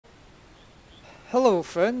Hello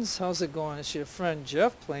friends, how's it going? It's your friend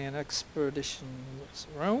Jeff playing Expeditions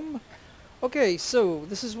Rome. Okay, so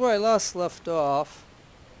this is where I last left off.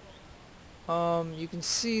 You can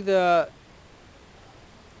see that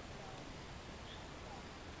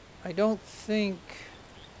I don't think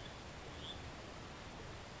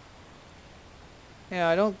you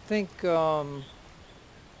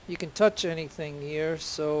can touch anything here,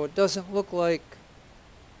 so it doesn't look like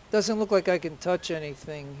I can touch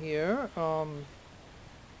anything here.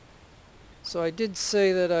 So I did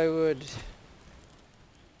say that I would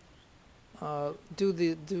do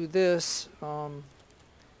this.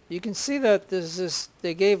 You can see that there's this.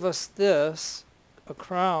 They gave us this, a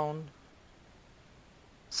crown.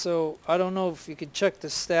 So I don't know if you can check the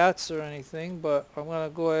stats or anything, but I'm gonna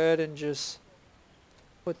go ahead and just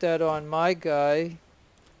put that on my guy.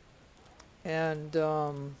 And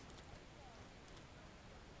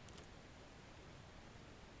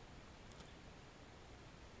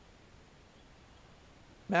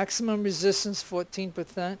maximum resistance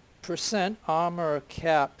 14%, armor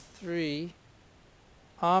cap 3,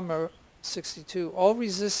 armor 62. All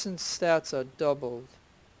resistance stats are doubled.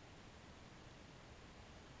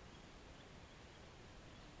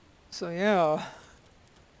 So yeah.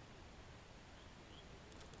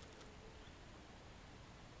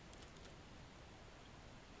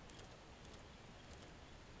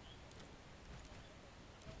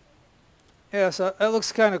 Yeah, so that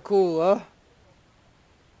looks kind of cool, huh?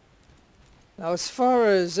 Now as far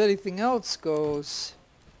as anything else goes,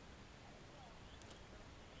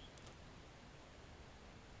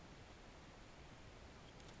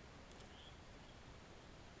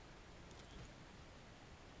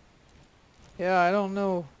 yeah, I don't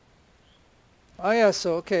know. Oh yeah,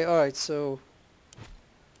 so okay, alright, so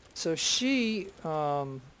she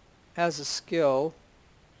has a skill.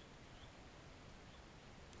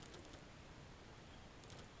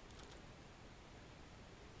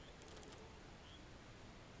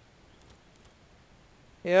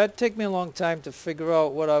 Yeah, it'd take me a long time to figure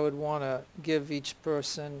out what I would want to give each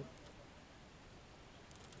person.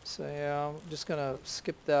 So yeah, I'm just gonna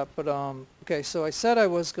skip that. But okay, so I said I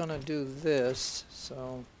was gonna do this.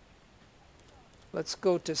 So let's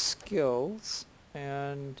go to skills,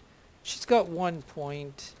 and she's got 1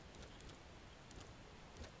 point.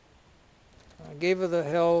 I gave her the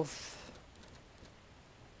health.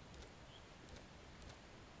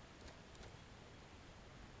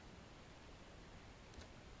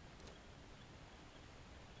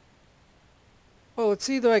 Oh, it's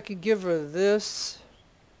either I could give her this,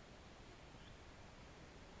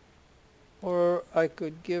 or I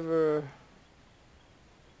could give her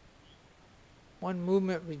 1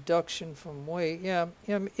 movement reduction from weight. Yeah,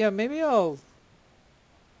 maybe I'll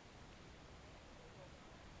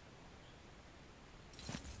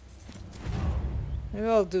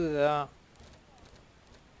do that.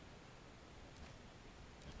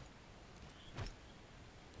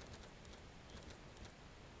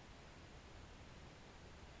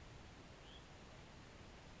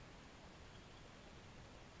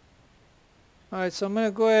 Alright, so I'm going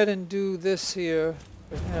to go ahead and do this here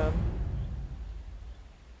for him.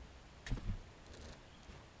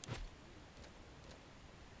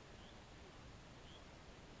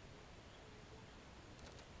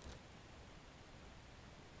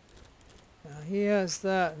 Now he has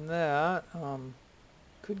that and that.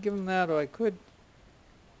 Could give him that, or I could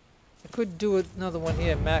do another one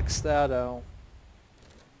here, max that out.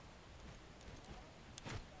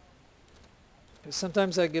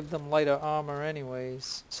 Sometimes I give them lighter armor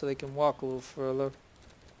anyways, so they can walk a little further.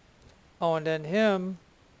 Oh, and then him.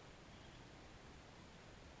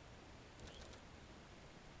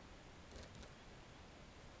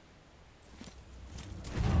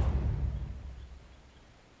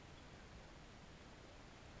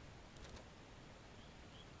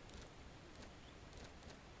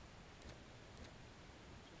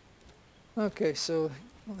 Okay, so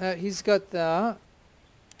he's got that.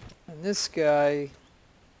 And this guy,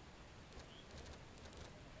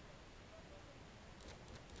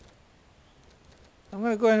 I'm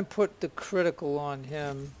going to go ahead and put the critical on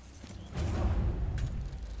him.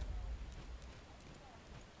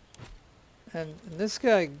 And this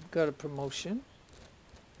guy got a promotion.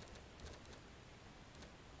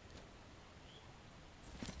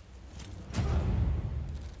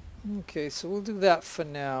 Okay, so we'll do that for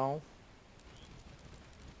now.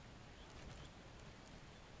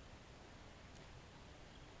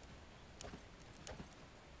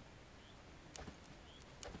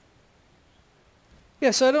 Yeah,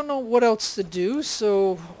 so I don't know what else to do,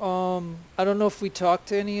 so I don't know if we talk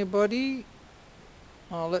to anybody.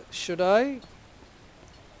 Should I?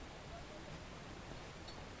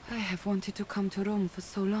 I have wanted to come to Rome for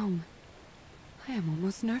so long. I am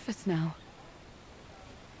almost nervous now.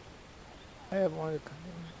 I have wanted to come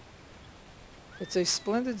in. It's a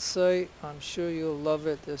splendid sight. I'm sure you'll love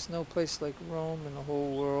it. There's no place like Rome in the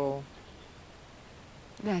whole world.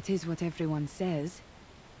 That is what everyone says.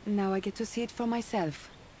 Now I get to see it for myself.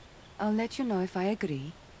 I'll let you know if I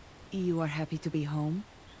agree. You are happy to be home?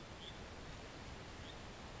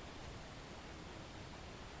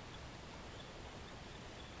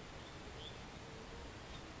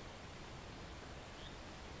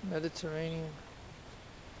 Mediterranean.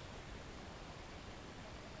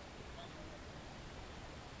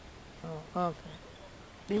 Oh, okay.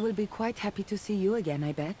 They will be quite happy to see you again,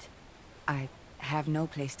 I bet. I have no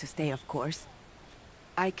place to stay, of course.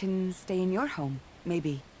 I can stay in your home,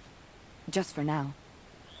 maybe. Just for now.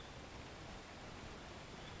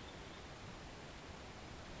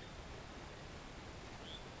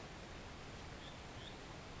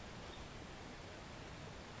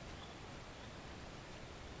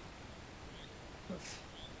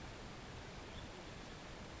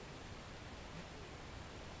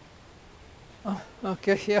 Oh,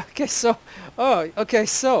 okay, yeah, okay, so,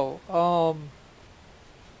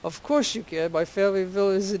 of course you can. My family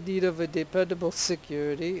villa is in need of a dependable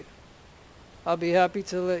security. I'll be happy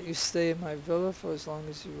to let you stay in my villa for as long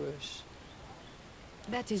as you wish.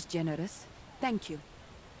 That is generous. Thank you.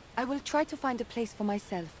 I will try to find a place for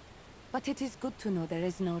myself, but it is good to know there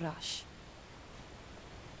is no rush.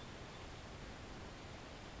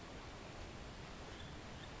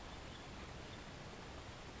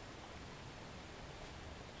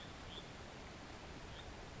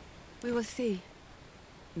 We will see.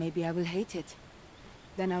 Maybe I will hate it.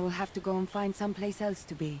 Then I will have to go and find someplace else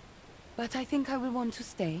to be. But I think I will want to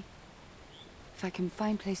stay. If I can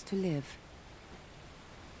find a place to live.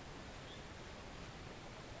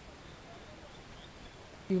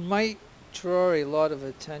 You might draw a lot of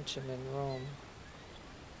attention in Rome.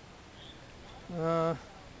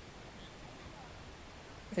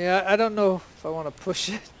 Yeah, I don't know if I want to push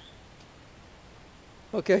it.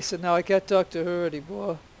 Okay, so now I can't talk to her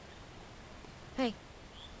anymore. Hey.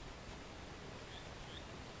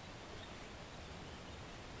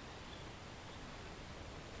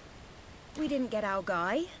 We didn't get our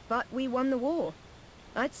guy, but we won the war.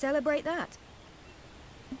 I'd celebrate that.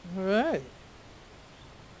 All right.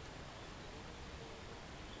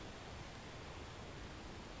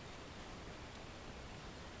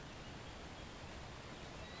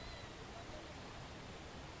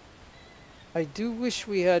 I do wish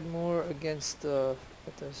we had more against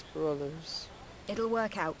Vitus brothers. It'll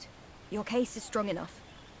work out. Your case is strong enough.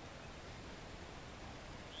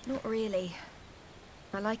 Not really.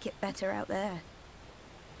 I like it better out there.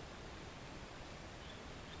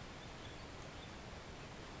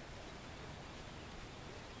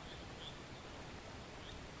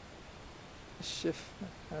 Shift.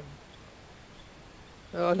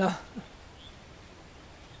 Oh no.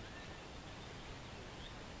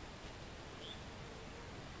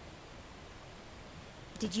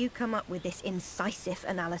 Did you come up with this incisive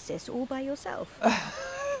analysis all by yourself?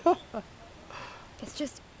 It's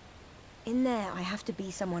just... in there, I have to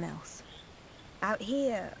be someone else. Out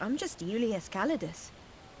here, I'm just Julius Calidus.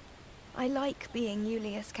 I like being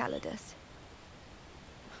Julius Calidus.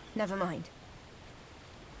 Never mind.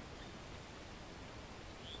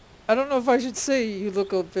 I don't know if I should say you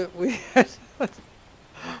look a bit weird.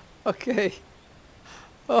 Okay.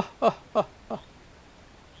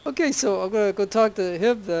 Okay, so I'm gonna go talk to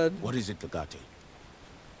him then. What is it, Legate?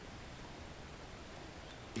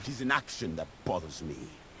 It is an action that bothers me.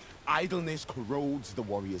 Idleness corrodes the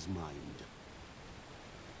warrior's mind.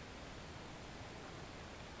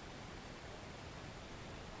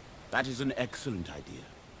 That is an excellent idea.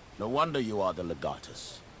 No wonder you are the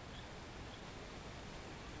legatus.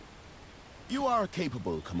 You are a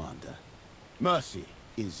capable commander. Mercy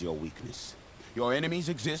is your weakness. Your enemies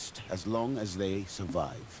exist as long as they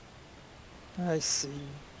survive. I see.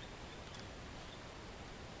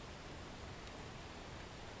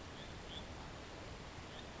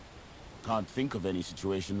 Can't think of any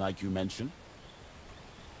situation like you mentioned.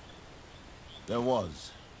 There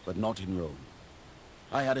was, but not in Rome.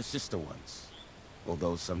 I had a sister once,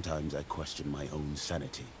 although sometimes I question my own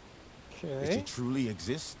sanity. Did she Okay. truly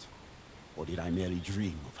exist? Or did I merely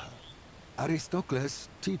dream of her? Aristocles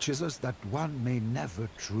teaches us that one may never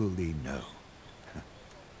truly know.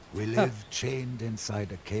 We live chained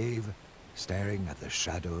inside a cave, staring at the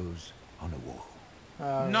shadows on a wall.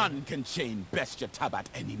 None can chain Bestia Tabat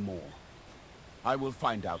anymore. I will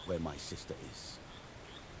find out where my sister is.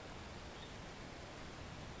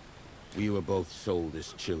 We were both sold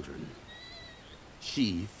as children.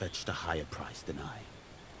 She fetched a higher price than I,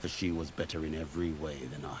 for she was better in every way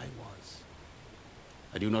than I was.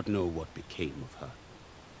 I do not know what became of her.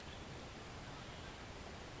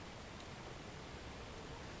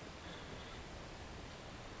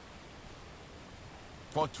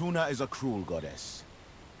 Fortuna is a cruel goddess.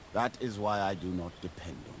 That is why I do not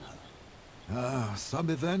depend on her. Some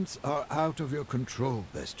events are out of your control,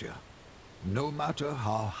 Bestia. No matter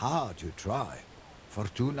how hard you try,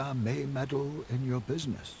 Fortuna may meddle in your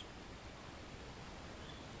business.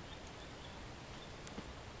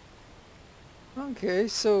 Okay,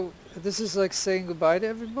 so this is like saying goodbye to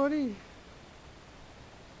everybody?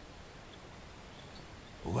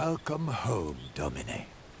 Welcome home, Domine.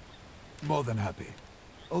 More than happy.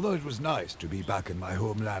 Although it was nice to be back in my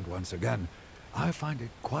homeland once again, I find it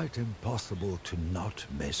quite impossible to not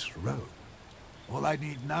miss Rome. All I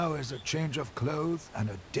need now is a change of clothes and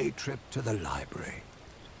a day trip to the library.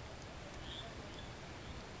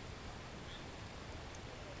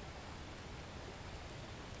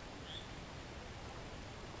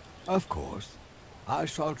 Of course, I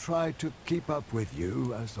shall try to keep up with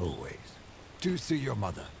you as always. To see your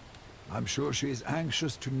mother. I'm sure she's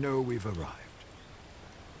anxious to know we've arrived.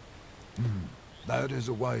 That is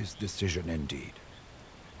a wise decision indeed.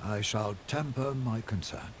 I shall temper my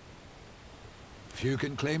concern. Few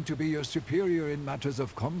can claim to be your superior in matters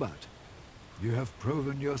of combat. You have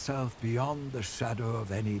proven yourself beyond the shadow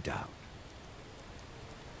of any doubt.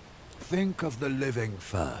 Think of the living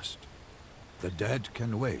first. The dead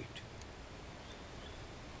can wait.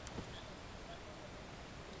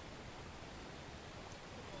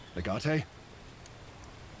 Legate?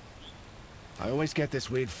 I always get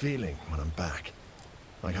this weird feeling when I'm back.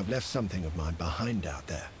 Like I've left something of mine behind out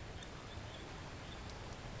there.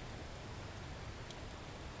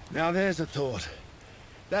 Now there's a thought.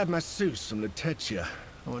 That masseuse from Lutetia.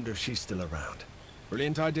 I wonder if she's still around.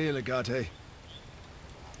 Brilliant idea, Legate.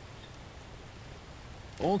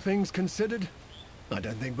 All things considered, I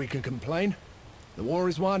don't think we can complain. The war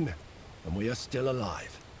is won, and we are still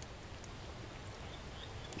alive.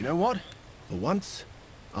 You know what? For once,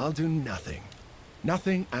 I'll do nothing.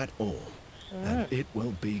 Nothing at all. And it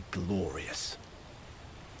will be glorious.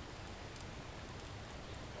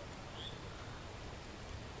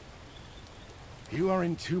 You are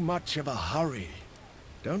in too much of a hurry.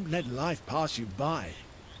 Don't let life pass you by.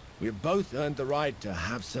 We've both earned the right to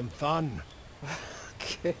have some fun.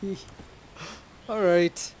 Okay.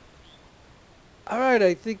 Alright. Alright,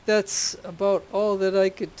 I think that's about all that I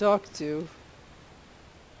could talk to.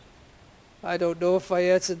 I don't know if I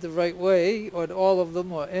answered the right way on all of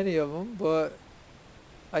them or any of them, but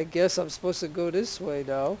I guess I'm supposed to go this way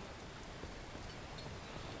now.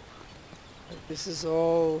 This is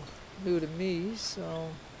all new to me, so...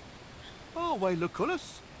 Our way,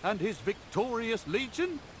 Lucullus, and his victorious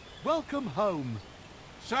legion. Welcome home.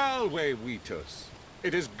 Salve, Vitus.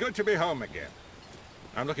 It is good to be home again.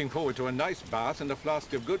 I'm looking forward to a nice bath and a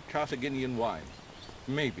flask of good Carthaginian wine.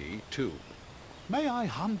 Maybe two. May I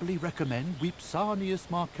humbly recommend Vipsanius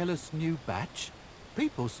Marcellus' new batch?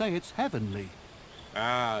 People say it's heavenly.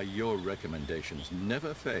 Ah, your recommendations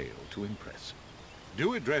never fail to impress.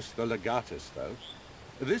 Do address the legatus, though.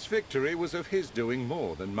 This victory was of his doing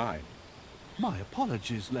more than mine. My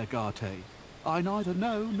apologies, Legate. I neither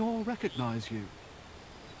know nor recognize you.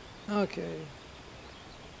 Okay.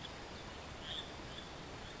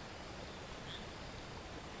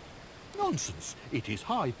 Nonsense. It is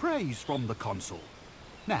high praise from the consul.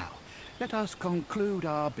 Now, let us conclude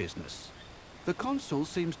our business. The consul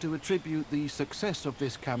seems to attribute the success of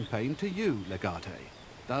this campaign to you, Legate.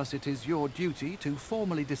 Thus it is your duty to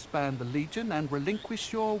formally disband the Legion and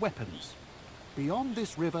relinquish your weapons. Beyond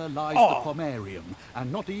this river lies the Pomerium,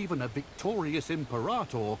 and not even a victorious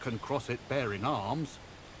imperator can cross it bearing arms.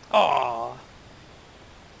 Aww.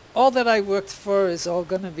 All that I worked for is all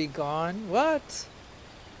gonna be gone? What?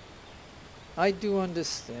 I do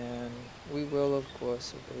understand. We will, of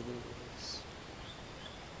course, obey the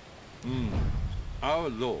rules. Our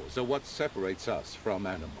laws are what separates us from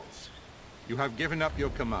animals. You have given up your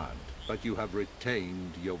command, but you have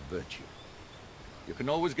retained your virtue. You can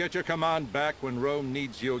always get your command back when Rome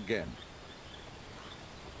needs you again.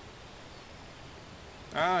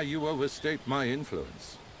 Ah, you overstate my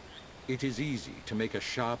influence. It is easy to make a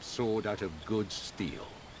sharp sword out of good steel.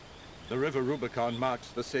 The river Rubicon marks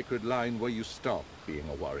the sacred line where you stop being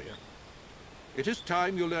a warrior. It is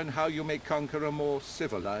time you learn how you may conquer a more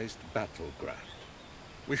civilized battleground.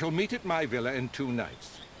 We shall meet at my villa in 2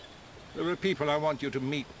 nights. There are people I want you to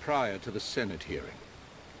meet prior to the Senate hearing.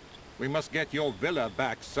 We must get your villa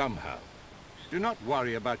back somehow. Do not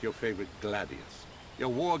worry about your favorite gladius. Your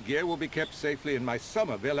war gear will be kept safely in my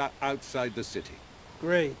summer villa outside the city.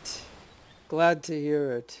 Great. Glad to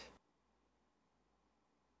hear it.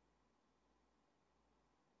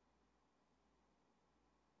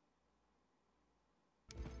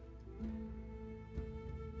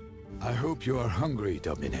 I hope you are hungry,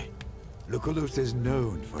 Domine. Lucullus is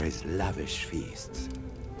known for his lavish feasts.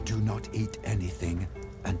 Do not eat anything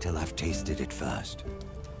until I've tasted it first.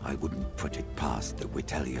 I wouldn't put it past the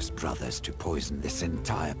Vitellius brothers to poison this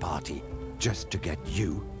entire party just to get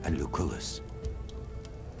you and Lucullus.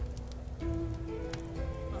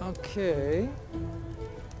 Okay.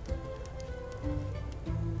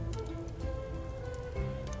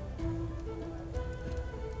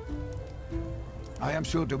 I am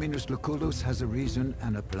sure Dominus Lucullus has a reason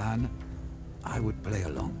and a plan. I would play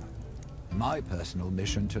along. My personal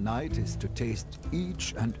mission tonight is to taste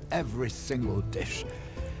each and every single dish.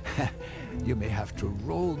 You may have to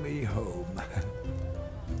roll me home.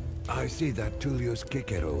 I see that Tullius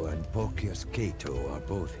Cicero and Porcius Cato are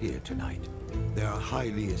both here tonight. They are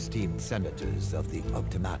highly esteemed senators of the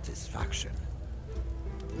Optimatus faction.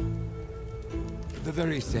 The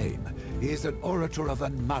very same. He is an orator of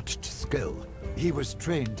unmatched skill. He was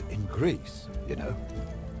trained in Greece, you know.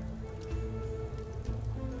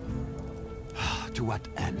 To what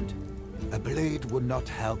end? A blade would not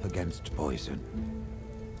help against poison.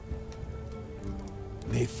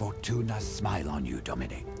 May Fortuna smile on you,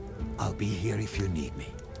 Domine. I'll be here if you need me.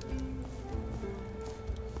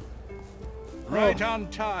 Right on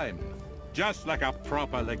time. Just like a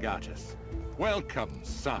proper legatus. Welcome,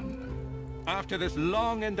 son. After this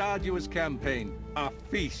long and arduous campaign, a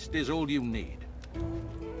feast is all you need.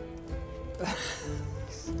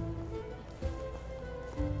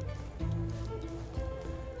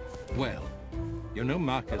 Well, you know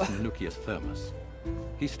Marcus Nucius Thermus.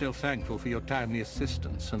 He's still thankful for your timely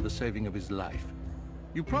assistance and the saving of his life.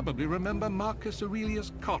 You probably remember Marcus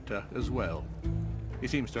Aurelius Cotta as well. He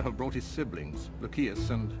seems to have brought his siblings,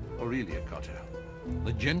 Lucius and Aurelia Cotta.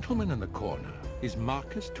 The gentleman in the corner is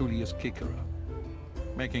Marcus Tullius Cicero.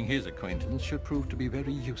 Making his acquaintance should prove to be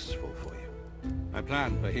very useful for you. I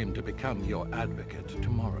plan for him to become your advocate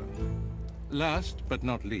tomorrow. Last but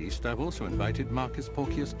not least, I've also invited Marcus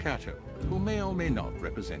Porcius Cato, who may or may not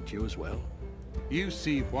represent you as well. You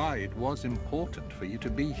see why it was important for you to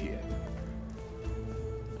be here.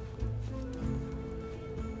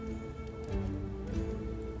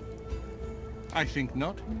 I think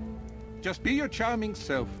not. Just be your charming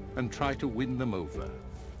self and try to win them over.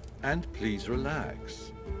 And please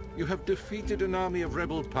relax. You have defeated an army of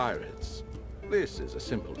rebel pirates. This is a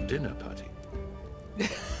simple dinner party.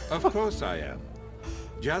 Of course I am.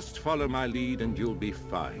 Just follow my lead and you'll be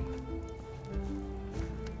fine.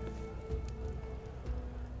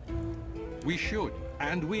 We should,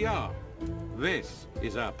 and we are. This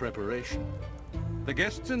is our preparation. The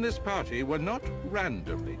guests in this party were not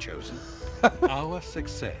randomly chosen. Our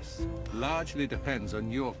success largely depends on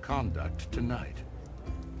your conduct tonight.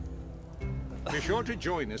 Be sure to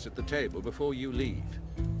join us at the table before you leave.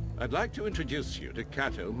 I'd like to introduce you to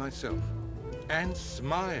Cato myself. And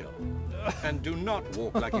smile. And do not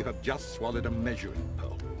walk like you have just swallowed a measuring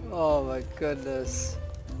pole. Oh my goodness.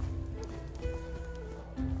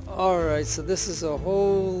 Alright, so this is a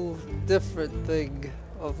whole different thing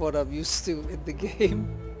of what I'm used to in the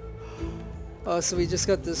game. So we just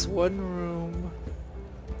got this one room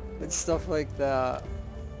and stuff like that.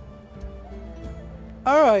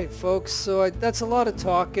 Alright folks, so that's a lot of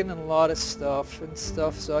talking and a lot of stuff and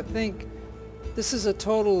stuff, so I think this is a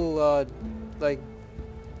total like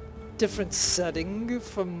different setting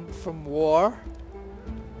from war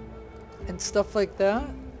and stuff like that.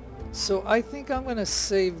 So I think I'm gonna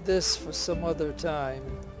save this for some other time.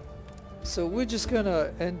 So we're just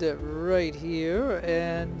gonna end it right here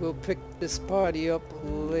and we'll pick this party up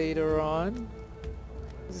later on.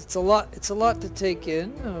 It's a lot to take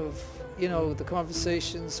in of, you know, the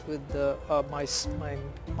conversations with the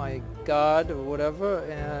my god or whatever,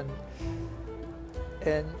 and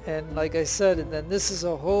like I said, and then this is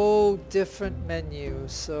a whole different menu,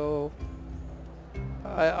 so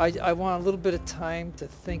I want a little bit of time to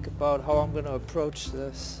think about how I'm going to approach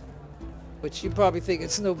this, which you probably think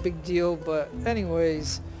it's no big deal, but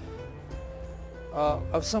anyways, so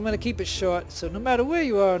I'm going to keep it short. So no matter where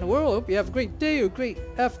you are in the world, I hope you have a great day or a great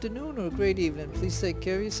afternoon or a great evening. Please take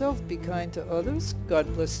care of yourself, be kind to others,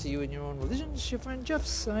 God bless to you in your own religion. It's your friend Jeff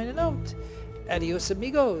signing out. Adios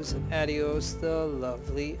amigos, and adios the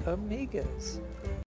lovely amigas.